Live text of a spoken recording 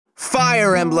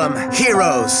Fire Emblem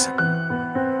Heroes.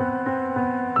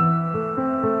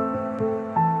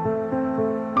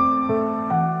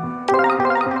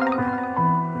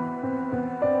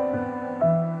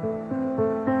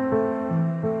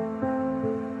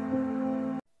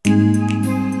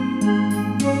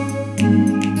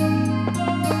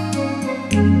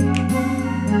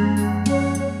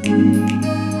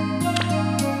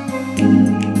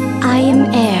 I am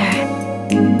Eir.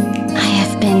 I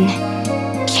have been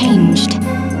changed.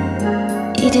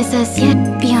 It is as yet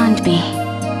beyond me.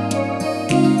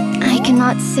 I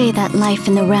cannot say that life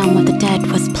in the realm of the dead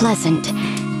was pleasant,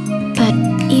 but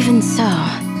even so,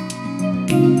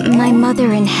 my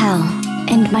mother in hell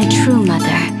and my true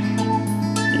mother,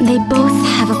 they both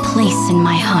have a place in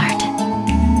my heart.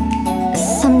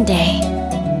 Someday,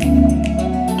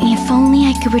 if only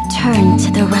I could return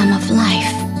to the realm of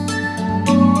life.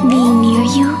 Being near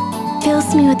you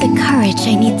fills me with the courage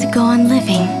I need to go on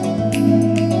living.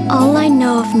 All I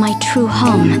know of my true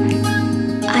home,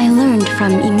 I learned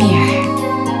from Ymir.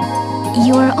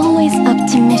 You are always up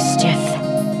to mischief.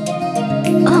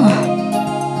 Oh,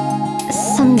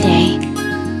 someday,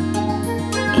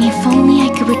 if only I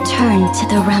could return to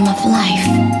the realm of life.